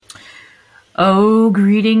Oh,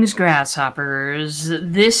 greetings, grasshoppers.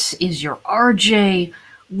 This is your RJ.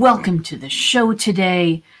 Welcome to the show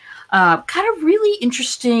today. Kind of really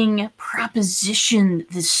interesting proposition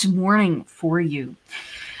this morning for you.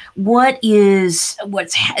 There's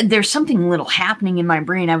something little happening in my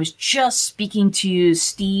brain. I was just speaking to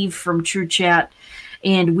Steve from True Chat,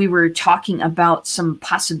 and we were talking about some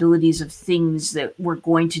possibilities of things that we're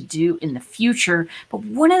going to do in the future. But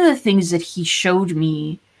one of the things that he showed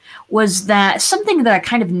me was that something that I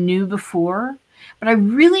kind of knew before, but I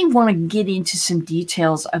really want to get into some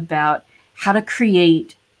details about how to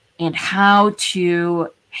create and how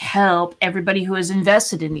to help everybody who has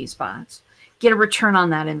invested in these bots get a return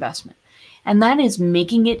on that investment. And that is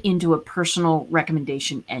making it into a personal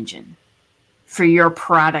recommendation engine for your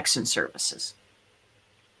products and services.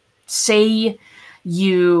 Say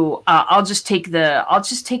I'll just take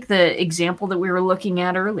the example that we were looking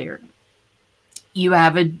at earlier. You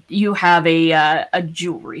have a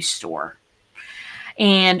jewelry store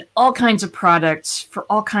and all kinds of products for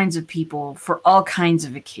all kinds of people for all kinds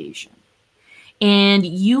of occasions. And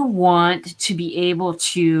you want to be able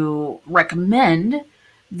to recommend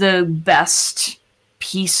the best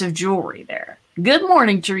piece of jewelry there. Good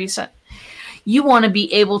morning, Teresa. You want to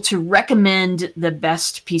be able to recommend the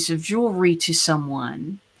best piece of jewelry to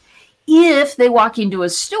someone. If they walk into a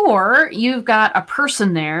store, you've got a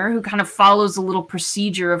person there who kind of follows a little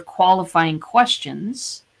procedure of qualifying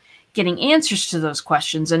questions, getting answers to those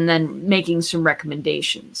questions, and then making some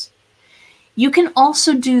recommendations. You can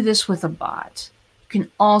also do this with a bot.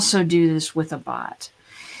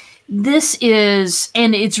 This is,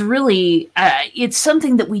 and it's really, it's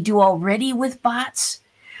something that we do already with bots.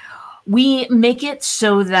 We make it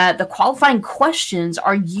so that the qualifying questions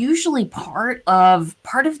are usually part of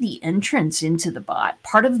the entrance into the bot.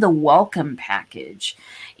 Part of the welcome package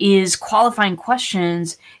is qualifying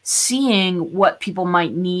questions, seeing what people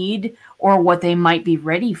might need or what they might be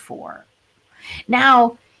ready for.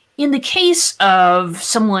 Now, in the case of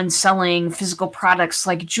someone selling physical products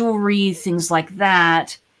like jewelry, things like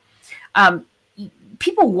that,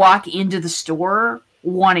 people walk into the store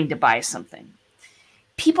wanting to buy something.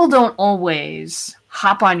 People don't always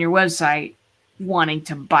hop on your website wanting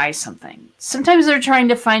to buy something. Sometimes they're trying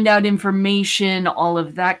to find out information, all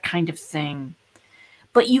of that kind of thing.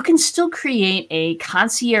 But you can still create a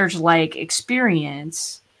concierge-like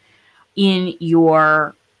experience in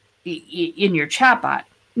your chatbot.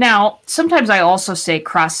 Now, sometimes I also say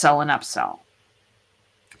cross-sell and upsell.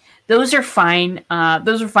 Those are fine.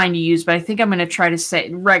 Those are fine to use, but I think I'm going to try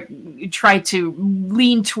to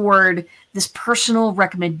lean toward this personal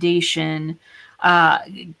recommendation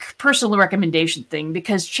thing,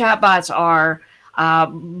 because chatbots are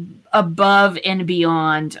above and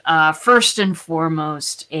beyond, first and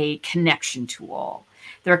foremost, a connection tool.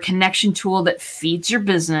 They're a connection tool that feeds your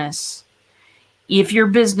business. If your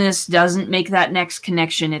business doesn't make that next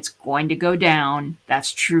connection, it's going to go down.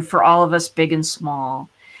 That's true for all of us, big and small.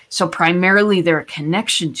 So primarily they're a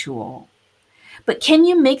connection tool. But can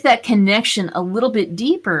you make that connection a little bit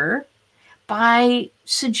deeper by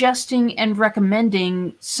suggesting and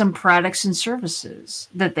recommending some products and services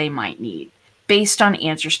that they might need based on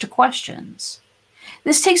answers to questions?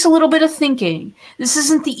 This takes a little bit of thinking. This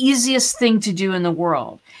isn't the easiest thing to do in the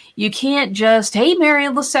world. You can't just, hey, Mary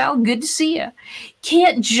LaSalle, good to see you.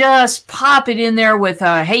 Can't just pop it in there with,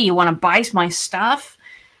 hey, you want to buy my stuff?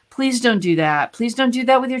 Please don't do that. Please don't do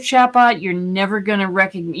that with your chatbot. You're never gonna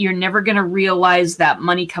realize that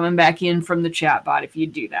money coming back in from the chatbot if you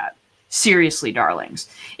do that. Seriously, darlings,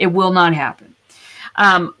 it will not happen.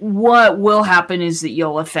 What will happen is that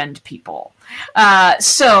you'll offend people.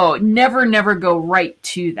 So never go right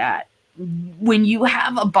to that. When you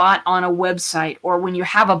have a bot on a website, or when you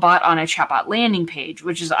have a bot on a chatbot landing page,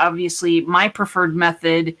 which is obviously my preferred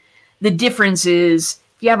method, the difference is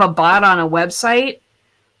if you have a bot on a website,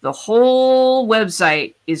 the whole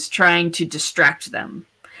website is trying to distract them.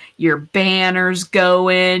 Your banners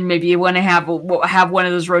going. Maybe you want to have one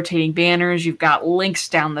of those rotating banners. You've got links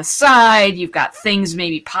down the side. You've got things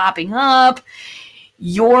maybe popping up.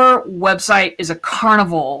 Your website is a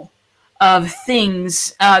carnival of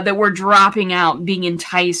things that we're dropping out, being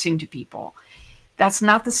enticing to people. That's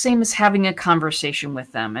not the same as having a conversation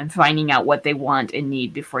with them and finding out what they want and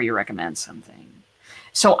need before you recommend something.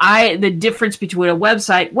 So the difference between a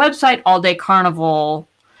website all day carnival,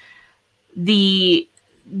 the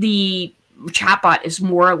chatbot is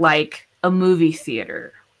more like a movie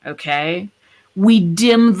theater, okay? We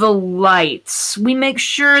dim the lights. We make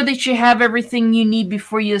sure that you have everything you need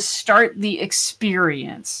before you start the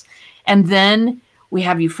experience. And then we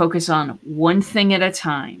have you focus on one thing at a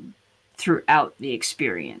time throughout the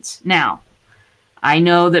experience. Now, I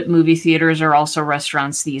know that movie theaters are also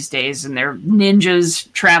restaurants these days, and they're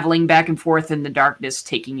ninjas traveling back and forth in the darkness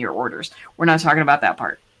taking your orders. We're not talking about that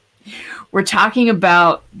part. We're talking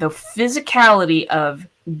about the physicality of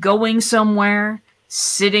going somewhere,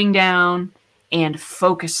 sitting down, and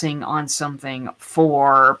focusing on something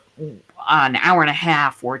for an hour and a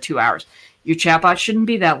half or 2 hours. Your chatbot shouldn't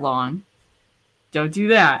be that long. Don't do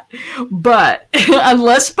that. But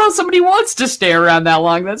unless somebody wants to stay around that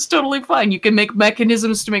long, that's totally fine. You can make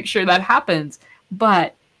mechanisms to make sure that happens.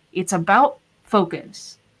 But it's about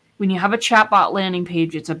focus. When you have a chatbot landing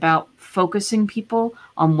page, it's about focusing people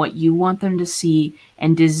on what you want them to see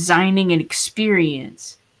and designing an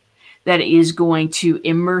experience that is going to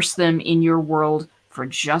immerse them in your world for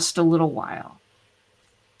just a little while.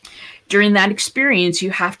 During that experience,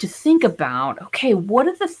 you have to think about, okay, what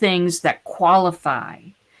are the things that qualify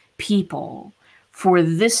people for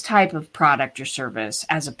this type of product or service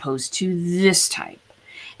as opposed to this type?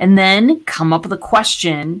 And then come up with a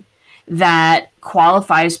question that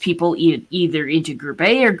qualifies people either into Group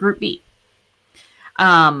A or Group B.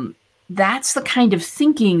 That's the kind of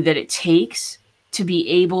thinking that it takes to be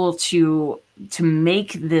able to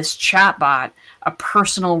make this chatbot a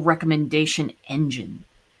personal recommendation engine.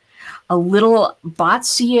 A little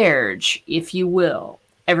concierge, if you will.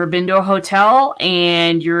 Ever been to a hotel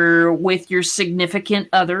and you're with your significant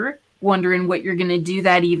other, wondering what you're going to do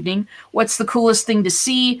that evening? What's the coolest thing to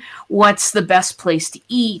see? What's the best place to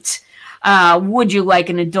eat? Would you like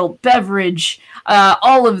an adult beverage?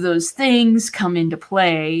 All of those things come into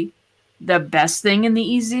play. The best thing and the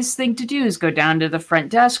easiest thing to do is go down to the front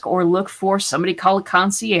desk or look for somebody called a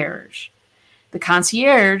concierge. The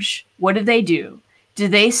concierge, what do? Do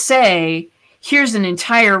they say, here's an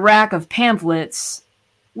entire rack of pamphlets,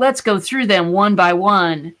 let's go through them one by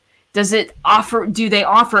one? Do they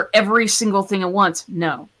offer every single thing at once?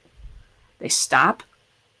 No. They stop,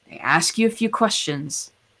 they ask you a few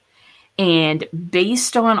questions, and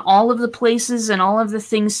based on all of the places and all of the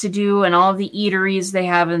things to do and all of the eateries they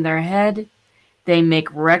have in their head, they make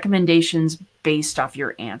recommendations based off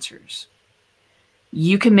your answers.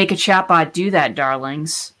 You can make a chatbot do that,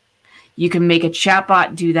 darlings. You can make a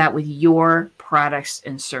chatbot do that with your products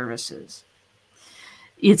and services.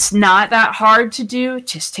 It's not that hard to do. It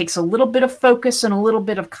just takes a little bit of focus and a little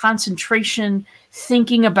bit of concentration,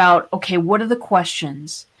 thinking about, okay, what are the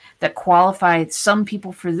questions that qualify some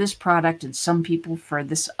people for this product and some people for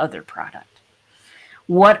this other product?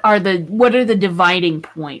 What are the dividing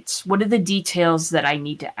points? What are the details that I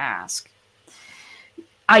need to ask?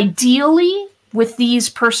 Ideally, with these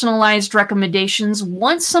personalized recommendations,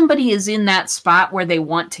 once somebody is in that spot where they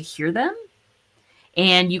want to hear them,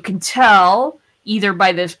 and you can tell either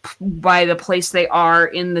by the place they are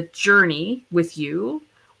in the journey with you,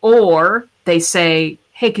 or they say,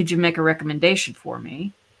 hey, could you make a recommendation for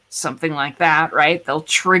me? Something like that, right? They'll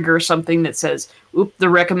trigger something that says, oop, the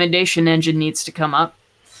recommendation engine needs to come up.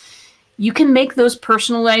 You can make those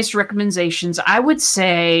personalized recommendations. I would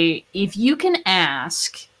say if you can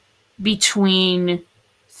ask between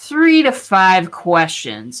 3 to 5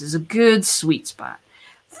 questions is a good sweet spot.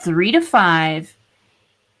 3 to 5.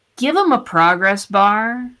 Give them a progress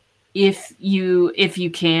bar if you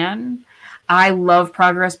can. I love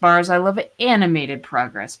progress bars. I love animated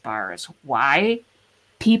progress bars. Why?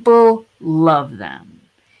 People love them.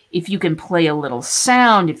 If you can play a little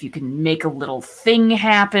sound, if you can make a little thing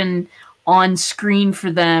happen on screen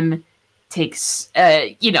for them, takes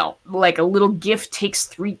like a little GIF takes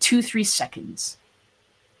 3 seconds.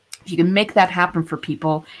 If you can make that happen for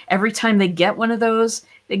people, every time they get one of those,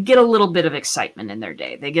 they get a little bit of excitement in their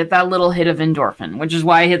day. They get that little hit of endorphin, which is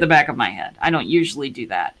why I hit the back of my head. I don't usually do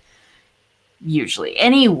that.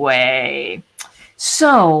 Anyway,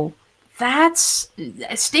 so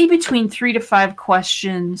stay between 3 to 5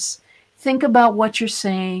 questions. Think about what you're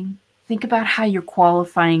saying. Think about how you're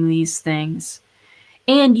qualifying these things.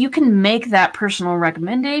 And you can make that personal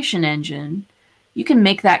recommendation engine, you can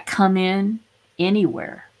make that come in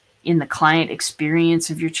anywhere in the client experience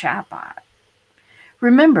of your chatbot.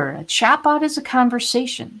 Remember, a chatbot is a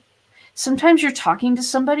conversation. Sometimes you're talking to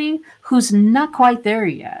somebody who's not quite there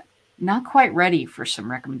yet, not quite ready for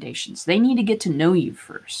some recommendations. They need to get to know you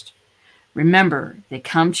first. Remember, they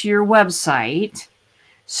come to your website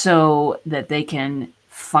so that they can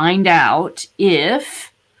find out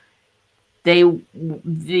if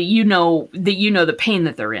you know the pain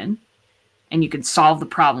that they're in, and you can solve the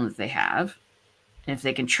problem that they have, and if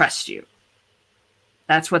they can trust you.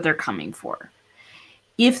 That's what they're coming for.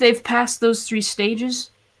 If they've passed those 3 stages,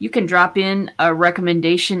 you can drop in a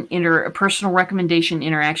personal recommendation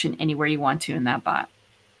interaction anywhere you want to in that bot,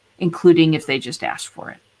 including if they just asked for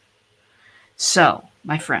it. So,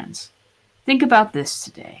 my friends, think about this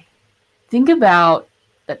today. Think about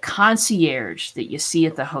the concierge that you see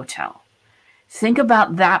at the hotel. Think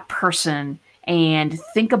about that person and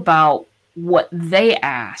think about what they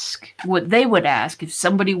would ask if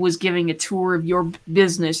somebody was giving a tour of your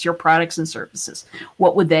business, your products and services.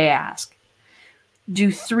 What would they ask?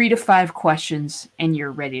 Do 3 to 5 questions and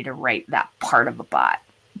you're ready to write that part of a bot.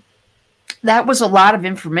 That was a lot of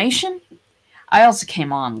information. I also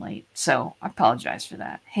came on late, so I apologize for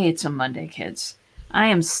that. Hey, it's a Monday, kids. I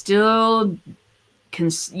am still,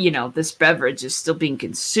 this beverage is still being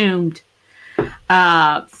consumed.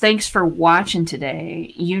 Thanks for watching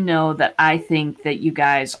today. You know that I think that you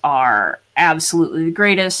guys are absolutely the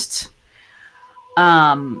greatest.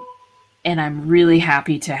 And I'm really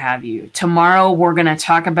happy to have you. Tomorrow, we're going to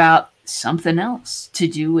talk about something else to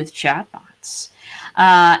do with chatbots.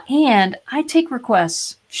 And I take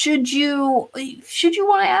requests. Should you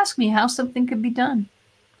want to ask me how something could be done,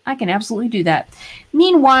 I can absolutely do that.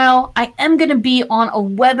 Meanwhile, I am going to be on a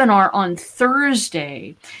webinar on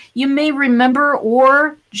Thursday. You may remember,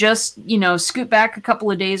 or just, scoot back a couple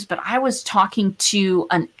of days, but I was talking to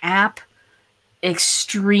an app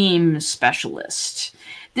extreme specialist.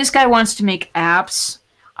 This guy wants to make apps,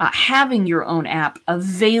 having your own app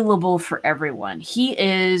available for everyone. He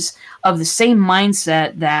is of the same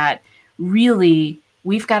mindset that really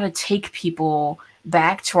we've got to take people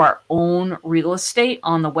back to our own real estate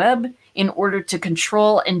on the web in order to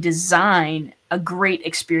control and design a great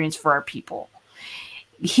experience for our people.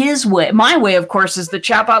 His way, my way, of course, is the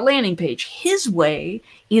chatbot landing page. His way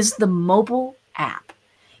is the mobile app.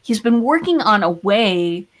 He's been working on a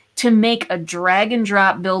way to make a drag and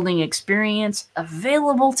drop building experience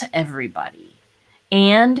available to everybody.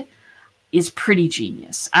 And it's pretty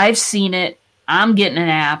genius. I've seen it. I'm getting an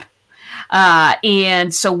app.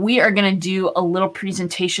 And so we are going to do a little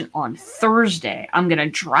presentation on Thursday. I'm going to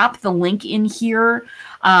drop the link in here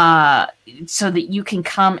so that you can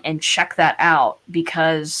come and check that out,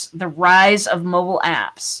 because the rise of mobile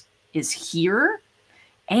apps is here,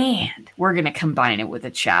 and we're going to combine it with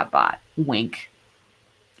a chatbot. Wink.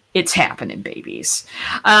 It's happening, babies.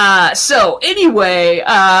 So anyway,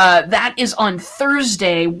 that is on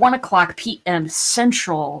Thursday, 1 o'clock p.m.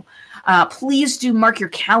 Central. Please do mark your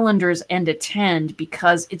calendars and attend,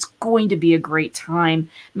 because it's going to be a great time.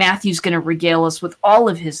 Matthew's going to regale us with all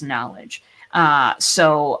of his knowledge.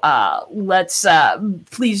 So let's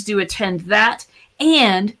please do attend that.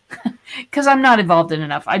 And because I'm not involved in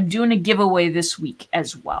enough, I'm doing a giveaway this week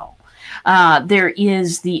as well. There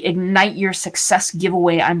is the Ignite Your Success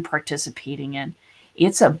giveaway I'm participating in.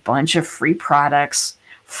 It's a bunch of free products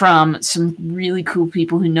from some really cool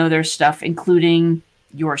people who know their stuff, including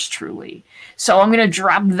yours truly. So I'm going to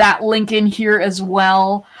drop that link in here as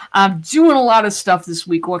well. I'm doing a lot of stuff this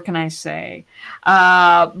week. What can I say?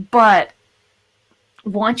 But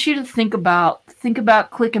want you to think about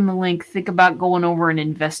clicking the link, think about going over and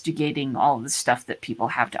investigating all of the stuff that people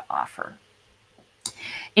have to offer.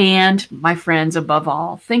 And my friends, above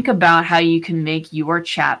all, think about how you can make your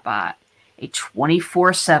chatbot a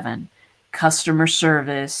 24/7 customer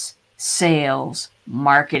service, sales,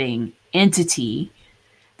 marketing entity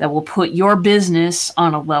that will put your business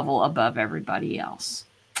on a level above everybody else.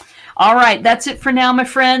 All right, that's it for now, my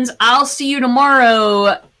friends. I'll see you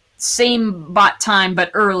tomorrow. Same bot time, but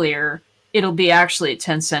earlier. It'll be actually at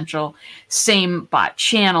 10 Central. Same bot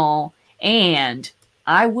channel. And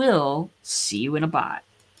I will see you in a bot.